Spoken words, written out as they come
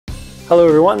Hello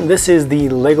everyone, this is the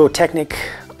LEGO Technic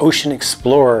Ocean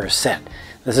Explorer set.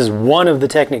 This is one of the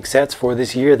Technic sets for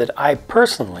this year that I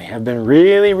personally have been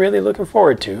really looking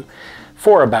forward to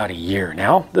for about a year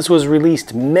now. This was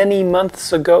released many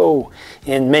months ago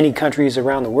in many countries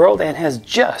around the world and has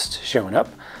just shown up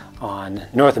on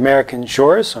North American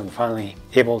shores, so I'm finally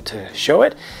able to show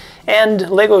it. And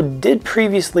LEGO did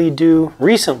recently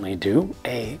do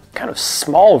a kind of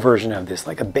small version of this,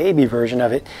 like a baby version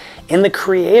of it, in the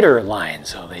Creator line.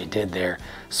 So they did their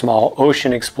small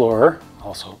Ocean Explorer,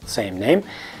 also the same name,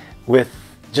 with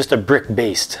just a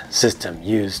brick-based system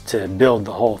used to build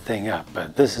the whole thing up.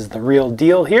 But this is the real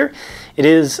deal here. It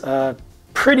is a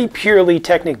pretty purely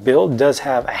Technic build, does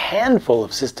have a handful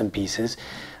of system pieces,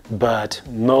 but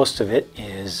most of it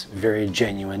is very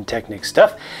genuine Technic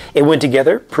stuff. It went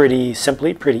together pretty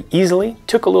simply, pretty easily.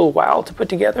 Took a little while to put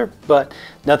together, but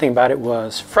nothing about it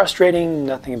was frustrating.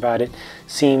 Nothing about it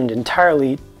seemed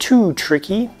entirely too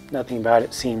tricky. Nothing about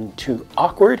it seemed too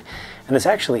awkward. And this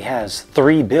actually has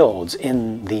 3 builds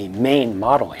in the main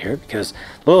model here, because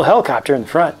the little helicopter in the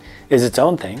front is its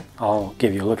own thing. I'll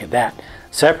give you a look at that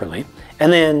separately.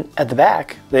 And then at the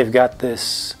back, they've got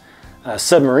this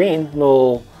submarine,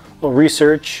 little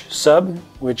research sub,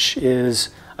 which is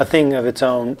a thing of its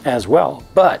own as well.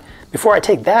 But before I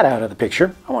take that out of the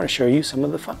picture, I want to show you some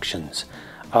of the functions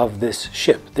of this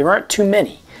ship. There aren't too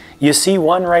many. You see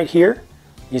one right here.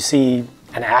 You see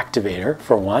an activator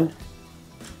for one.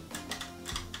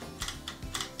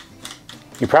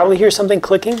 You probably hear something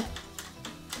clicking,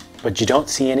 but you don't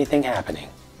see anything happening.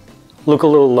 Look a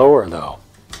little lower though.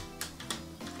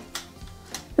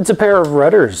 It's a pair of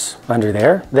rudders under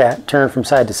there that turn from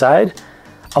side to side,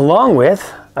 along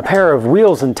with a pair of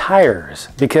wheels and tires,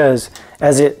 because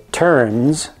as it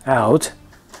turns out,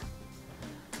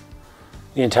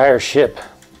 the entire ship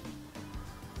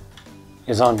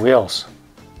is on wheels,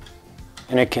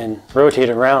 and it can rotate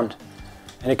around,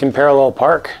 and it can parallel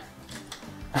park.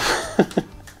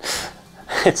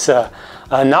 It's a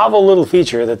novel little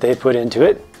feature that they put into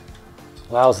it.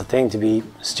 Allows the thing to be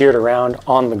steered around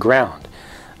on the ground.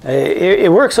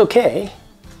 It works okay.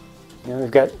 You know,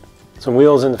 we've got some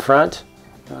wheels in the front.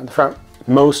 The front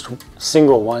most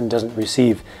single one doesn't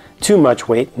receive too much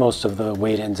weight. Most of the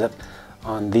weight ends up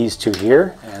on these two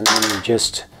here, and then you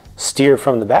just steer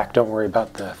from the back. Don't worry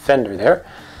about the fender there.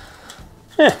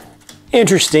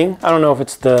 Interesting. I don't know if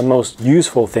it's the most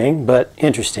useful thing, but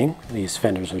interesting. These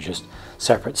fenders are just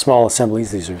separate small assemblies.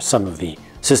 These are some of the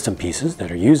system pieces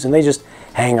that are used, and they just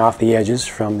hang off the edges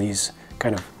from these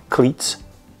kind of cleats.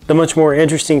 The much more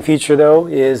interesting feature though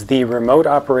is the remote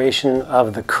operation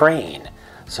of the crane.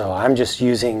 So I'm just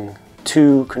using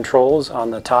 2 controls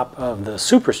on the top of the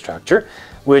superstructure,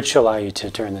 which allow you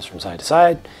to turn this from side to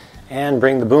side and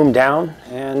bring the boom down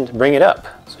and bring it up.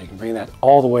 So you can bring that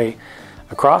all the way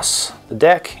across the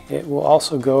deck. It will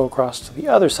also go across to the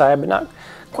other side, but not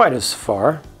quite as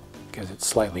far, because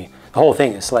it's the whole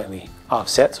thing is slightly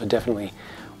offset, so it definitely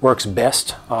works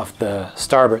best off the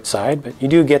starboard side, but you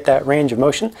do get that range of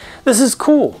motion. This is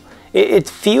cool. It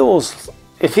feels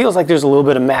like there's a little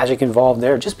bit of magic involved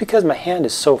there, just because my hand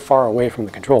is so far away from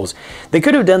the controls. They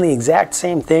could have done the exact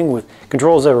same thing with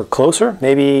controls that were closer,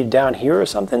 maybe down here or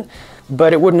something,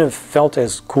 but it wouldn't have felt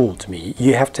as cool to me.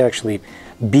 You have to actually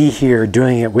be here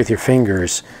doing it with your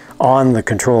fingers on the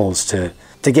controls to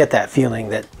get that feeling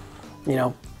that, you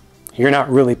know, you're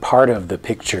not really part of the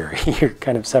picture. You're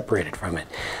kind of separated from it.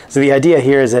 So the idea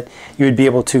here is that you would be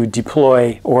able to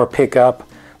deploy or pick up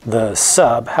the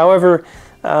sub. However,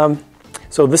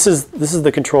 so this is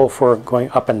the control for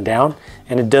going up and down,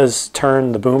 and it does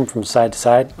turn the boom from side to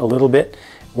side a little bit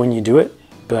when you do it,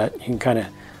 but you can kind of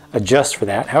adjust for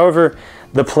that. However,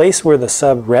 the place where the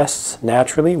sub rests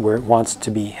naturally, where it wants to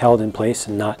be held in place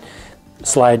and not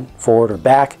slide forward or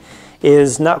back,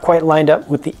 is not quite lined up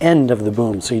with the end of the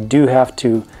boom. So you do have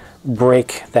to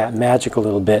break that magic a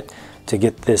little bit to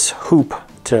get this hoop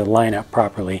to line up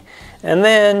properly. And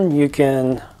then you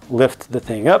can lift the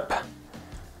thing up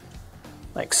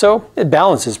like so. It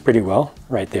balances pretty well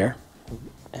right there.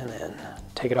 And then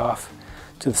take it off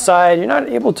to the side. You're not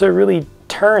able to really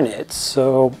turn it,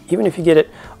 so even if you get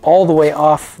it all the way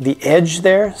off the edge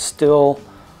there, still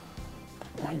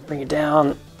when you bring it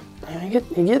down, you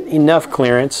get enough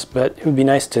clearance, but it would be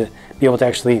nice to be able to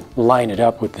actually line it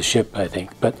up with the ship, I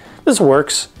think. But this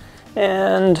works.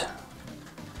 And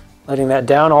letting that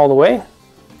down all the way.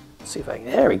 Let's see if I can,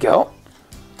 there we go.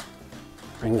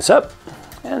 Bring this up,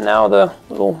 and now the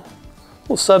little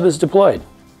sub is deployed.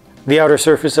 The outer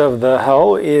surface of the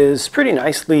hull is pretty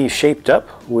nicely shaped up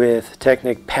with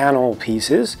Technic panel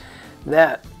pieces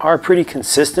that are pretty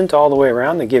consistent all the way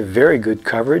around. They give very good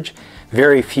coverage,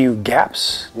 very few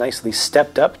gaps, nicely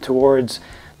stepped up towards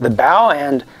the bow.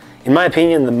 And in my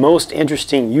opinion, the most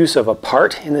interesting use of a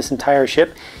part in this entire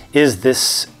ship is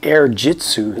this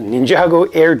Ninjago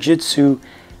Air Jitsu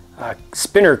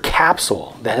spinner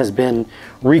capsule that has been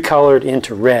recolored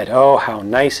into red. Oh, how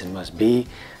nice it must be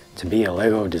to be a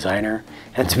Lego designer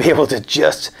and to be able to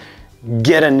just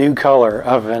get a new color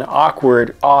of an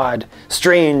awkward, odd,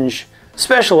 strange,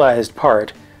 specialized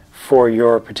part for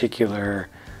your particular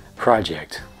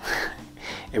project.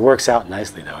 It works out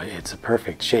nicely though. It's a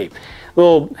perfect shape.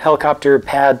 Little helicopter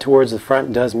pad towards the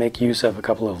front does make use of a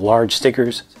couple of large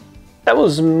stickers. That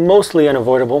was mostly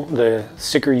unavoidable, the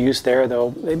sticker use there, though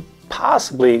they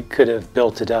possibly could have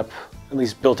built it up, at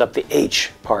least built up the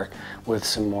H part with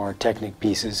some more Technic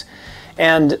pieces.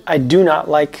 And I do not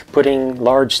like putting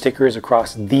large stickers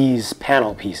across these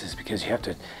panel pieces because you have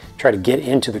to try to get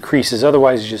into the creases,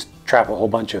 otherwise you just trap a whole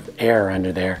bunch of air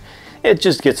under there. It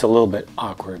just gets a little bit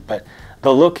awkward, but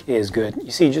the look is good. You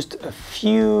see just a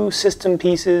few system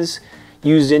pieces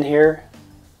used in here,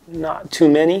 not too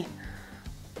many.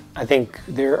 I think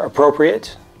they're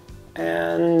appropriate,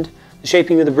 and the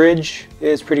shaping of the bridge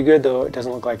is pretty good, though it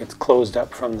doesn't look like it's closed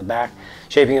up from the back.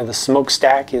 Shaping of the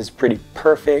smokestack is pretty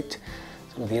perfect.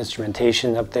 Some of the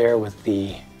instrumentation up there with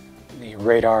the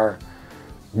radar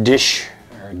dish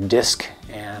or disc,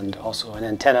 and also an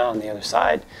antenna on the other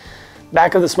side.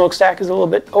 Back of the smokestack is a little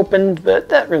bit opened, but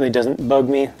that really doesn't bug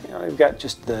me. You know, we've got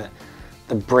just the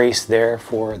brace there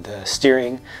for the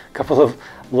steering, a couple of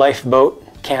lifeboat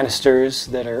canisters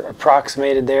that are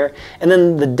approximated there, and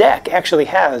then the deck actually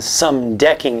has some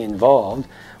decking involved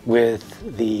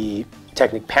with the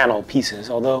Technic panel pieces,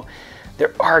 although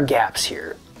there are gaps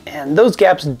here. And those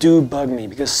gaps do bug me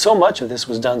because so much of this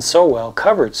was done so well,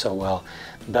 covered so well,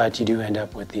 but you do end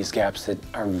up with these gaps that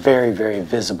are very, very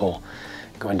visible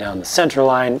going down the center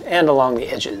line and along the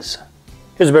edges.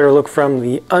 Here's a better look from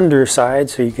the underside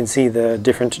so you can see the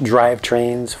different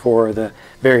drivetrains for the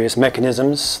various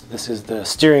mechanisms. This is the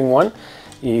steering one.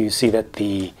 You see that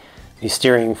the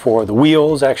steering for the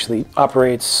wheels actually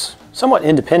operates somewhat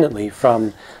independently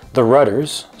from the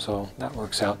rudders, so that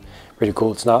works out pretty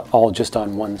cool. It's not all just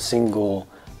on one single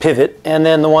pivot. And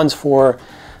then the ones for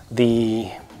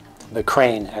the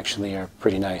crane actually are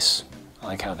pretty nice. I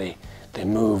like how they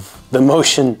move the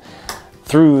motion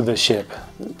through the ship.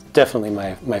 Definitely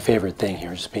my favorite thing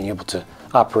here, just being able to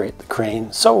operate the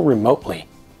crane so remotely.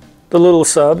 The little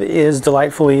sub is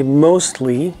delightfully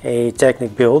mostly a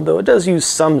Technic build, though it does use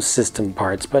some system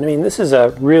parts. But I mean, this is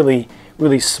a really,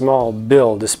 really small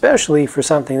build, especially for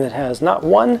something that has not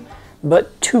one,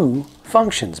 but two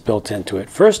functions built into it.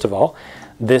 First of all,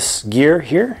 this gear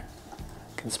here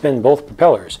can spin both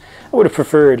propellers. I would have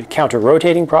preferred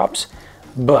counter-rotating props,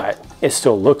 but it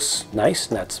still looks nice,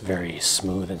 and that's very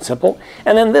smooth and simple.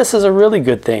 And then this is a really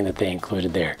good thing that they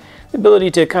included there, the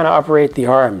ability to kind of operate the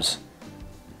arms.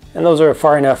 And those are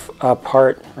far enough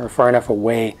apart or far enough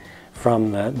away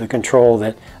from the control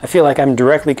that I feel like I'm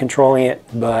directly controlling it,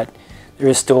 but there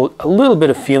is still a little bit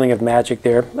of feeling of magic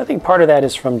there. I think part of that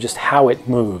is from just how it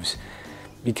moves,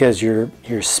 because you're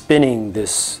spinning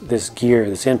this gear,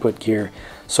 this input gear,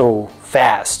 so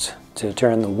fast to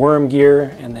turn the worm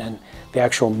gear, and then the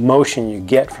actual motion you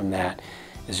get from that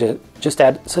is just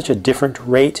at such a different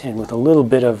rate and with a little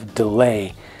bit of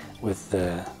delay, with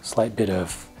the slight bit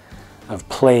of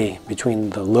play between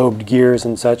the lobed gears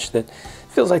and such, that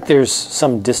feels like there's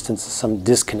some distance, some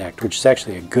disconnect, which is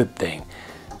actually a good thing.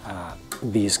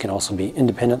 These can also be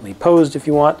independently posed if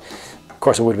you want. Of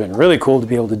course, it would have been really cool to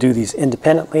be able to do these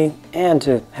independently and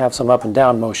to have some up and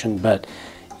down motion, but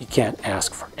you can't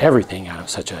ask for everything out of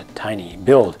such a tiny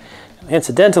build.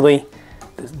 Incidentally,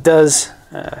 this does,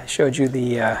 I showed you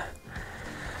the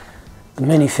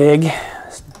minifig.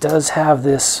 This does have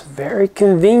this very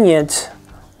convenient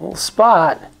little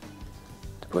spot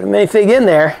to put a minifig in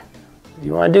there. If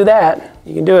you want to do that,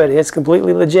 you can do it. It's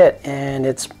completely legit, and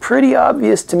it's pretty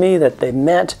obvious to me that they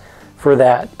meant for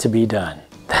that to be done.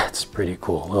 That's pretty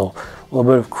cool. A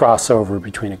little bit of crossover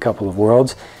between a couple of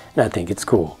worlds, and I think it's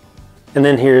cool. And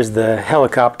then here's the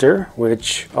helicopter,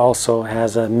 which also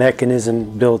has a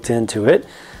mechanism built into it.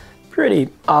 Pretty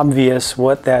obvious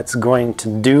what that's going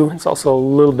to do. It's also a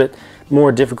little bit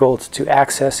more difficult to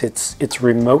access its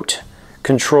remote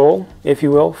control, if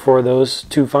you will, for those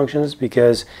two functions,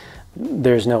 because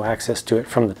there's no access to it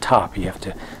from the top. You have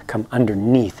to come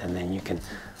underneath, and then you can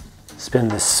spin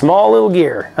this small little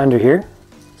gear under here.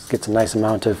 This gets a nice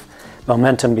amount of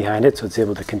momentum behind it, so it's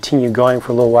able to continue going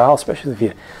for a little while, especially if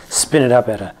you spin it up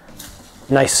at a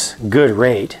nice, good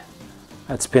rate.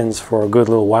 That spins for a good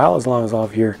little while, as long as all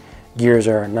of your gears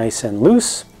are nice and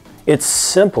loose. It's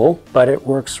simple, but it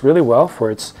works really well for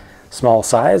its small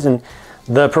size, and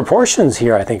the proportions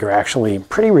here I think are actually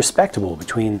pretty respectable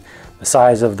between the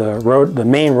size of the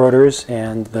main rotors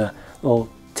and the little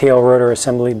tail rotor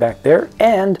assembly back there.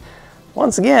 And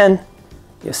once again,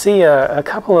 you see a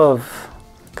couple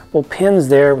pins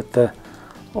there with the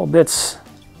little bits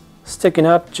sticking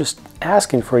up, just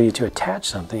asking for you to attach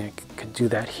something. I could do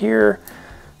that here.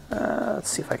 Let's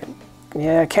see if I can.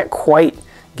 Yeah, I can't quite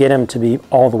get him to be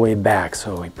all the way back,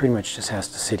 so he pretty much just has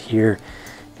to sit here.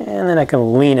 And then I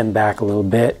can lean him back a little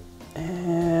bit,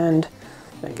 and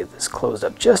get this closed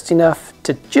up just enough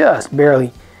to just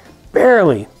barely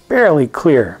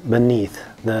clear beneath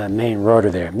the main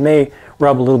rotor there. It may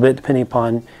rub a little bit depending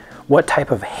upon what type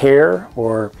of hair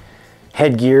or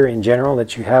headgear in general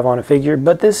that you have on a figure,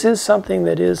 but this is something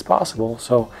that is possible.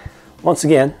 So once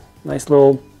again, nice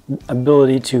little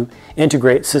ability to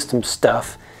integrate system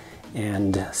stuff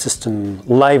and system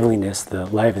liveliness, the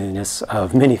liveliness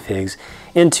of minifigs,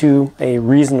 into a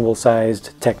reasonable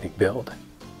sized Technic build.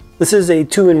 This is a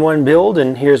 2-in-1 build,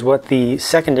 and here's what the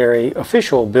secondary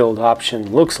official build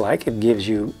option looks like. It gives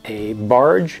you a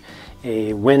barge,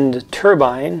 a wind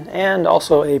turbine, and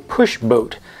also a push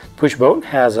boat. Push boat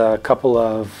has a couple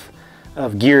of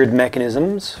geared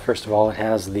mechanisms. First of all, it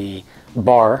has the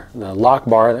bar, the lock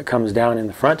bar that comes down in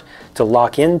the front to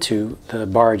lock into the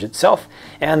barge itself,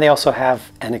 and they also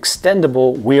have an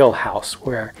extendable wheelhouse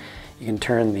where you can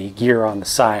turn the gear on the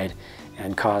side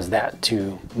and cause that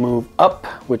to move up,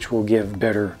 which will give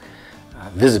better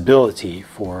visibility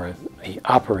for the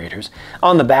operators.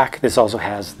 On the back, this also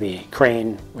has the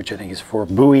crane, which I think is for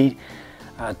buoy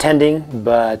tending,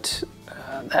 but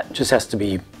that just has to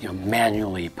be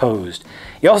manually posed.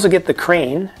 You also get the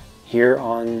crane here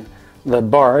on the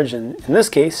barge, and in this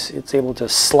case it's able to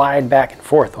slide back and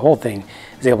forth. The whole thing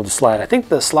is able to slide. I think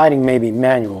the sliding may be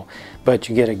manual, but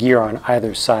you get a gear on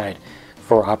either side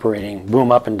for operating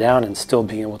boom up and down and still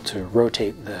being able to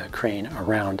rotate the crane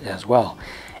around as well.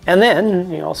 And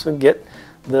then you also get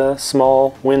the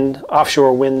small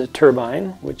offshore wind turbine,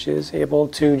 which is able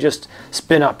to just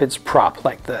spin up its prop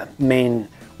like the main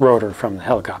rotor from the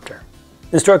helicopter.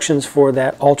 Instructions for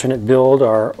that alternate build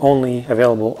are only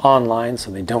available online,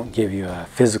 so they don't give you a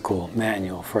physical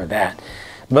manual for that.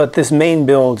 But this main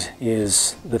build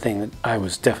is the thing that I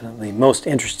was definitely most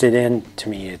interested in. To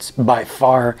me, it's by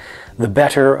far the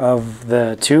better of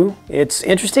the two. It's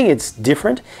interesting, it's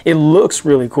different, it looks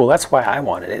really cool. That's why I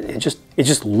wanted it. It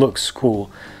just looks cool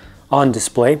on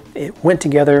display. It went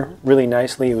together really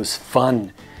nicely. It was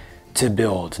fun to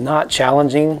build. Not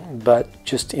challenging, but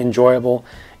just enjoyable.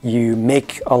 You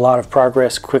make a lot of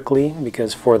progress quickly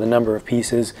because for the number of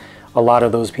pieces, a lot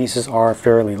of those pieces are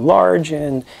fairly large,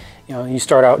 and you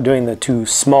start out doing the two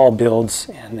small builds,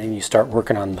 and then you start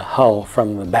working on the hull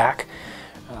from the back,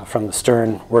 from the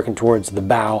stern, working towards the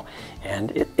bow,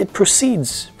 and it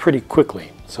proceeds pretty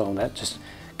quickly. So that just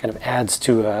kind of adds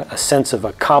to a sense of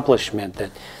accomplishment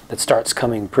that starts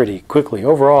coming pretty quickly.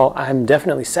 Overall, I'm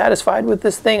definitely satisfied with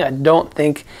this thing. I don't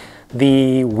think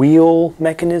the wheel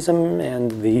mechanism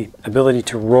and the ability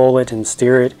to roll it and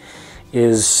steer it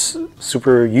is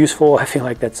super useful. I feel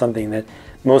like that's something that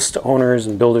most owners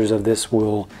and builders of this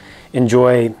will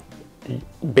enjoy,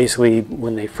 basically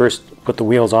when they first put the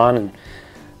wheels on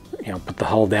and put the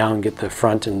hull down, get the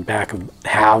front and back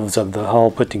halves of the hull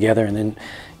put together, and then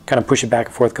kind of push it back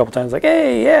and forth a couple times like,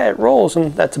 hey, yeah, it rolls,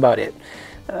 and that's about it.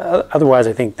 Otherwise,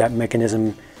 I think that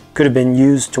mechanism could have been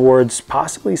used towards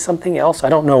possibly something else. I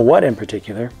don't know what in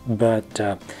particular, but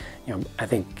I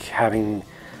think having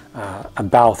a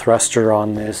bow thruster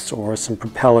on this or some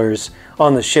propellers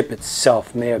on the ship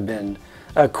itself may have been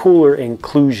a cooler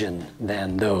inclusion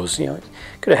than those. It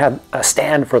could have had a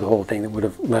stand for the whole thing that would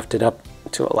have left it up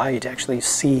to allow you to actually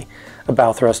see a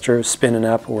bow thruster spinning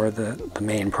up or the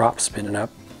main prop spinning up.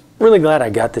 Really glad I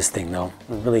got this thing though.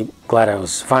 I'm really glad I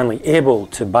was finally able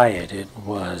to buy it. It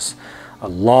was a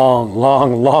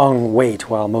long wait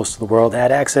while most of the world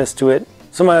had access to it.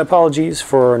 So my apologies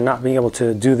for not being able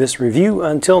to do this review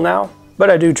until now, but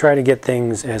I do try to get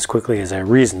things as quickly as I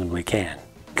reasonably can.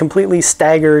 Completely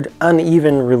staggered,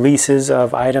 uneven releases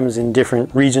of items in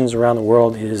different regions around the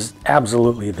world is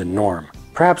absolutely the norm,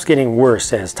 perhaps getting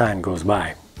worse as time goes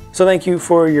by. So thank you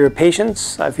for your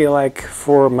patience. I feel like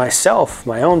for myself,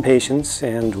 my own patience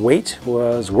and wait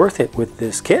was worth it with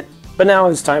this kit. But now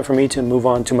it's time for me to move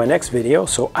on to my next video,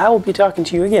 so I will be talking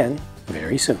to you again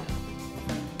very soon.